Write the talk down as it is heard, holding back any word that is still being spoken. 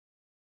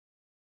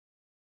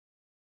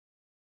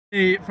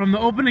From the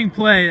opening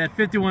play, that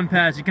 51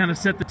 pass, you kind of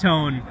set the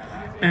tone,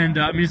 and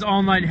I mean, just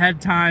all night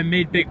had time,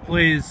 made big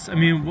plays. I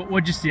mean,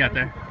 what'd you see out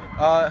there?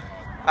 I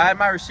had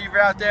my receiver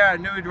out there. I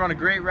knew he'd run a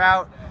great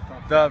route.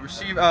 The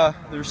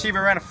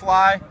receiver ran a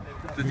fly.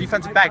 The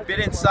defensive back bit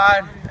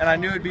inside, and I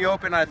knew it'd be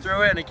open. I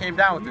threw it, and he came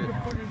down with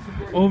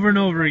it. Over and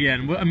over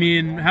again. I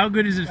mean, how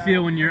good does it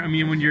feel when you're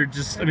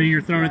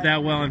you're throwing it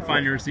that well and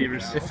find your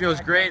receivers? It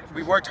feels great.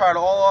 We worked hard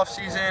all off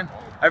season.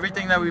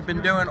 Everything that we've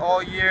been doing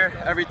all year,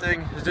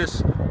 everything is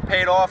just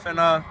paid off, and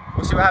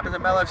we'll see what happens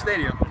at MetLife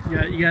Stadium.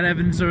 Yeah, you got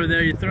Evans over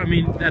there.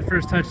 That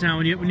first touchdown.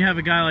 When you have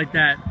a guy like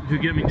that who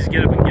just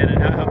get up and get it.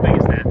 How big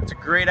is that? It's a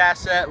great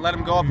asset. Let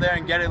him go up there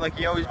and get it like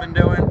he always been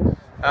doing.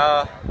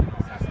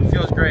 It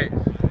feels great.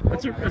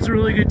 That's a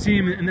really good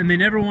team, and then they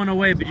never won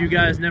away, but you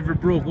guys never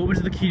broke. What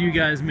was the key to you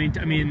guys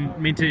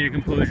maintain your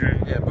composure?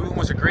 Yeah, Boone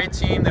was a great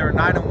team. They were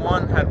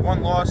 9-1, had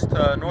one loss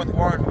to North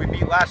Warren, who we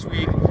beat last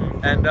week,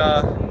 and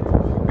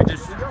we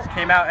just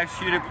came out,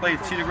 executed, played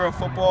Cedar Grove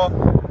football.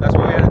 That's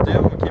what we had to do,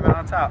 and we came out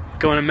on top.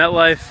 Going to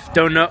MetLife,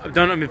 don't know.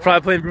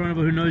 Probably playing Verona,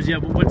 but who knows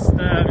yet? But what's the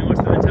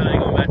mentality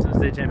going back to the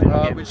state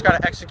championship game? We just got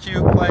to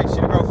execute, play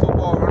Cedar Grove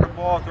football, run the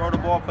ball, throw the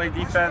ball, play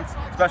defense,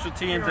 special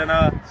teams, and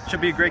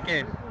should be a great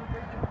game.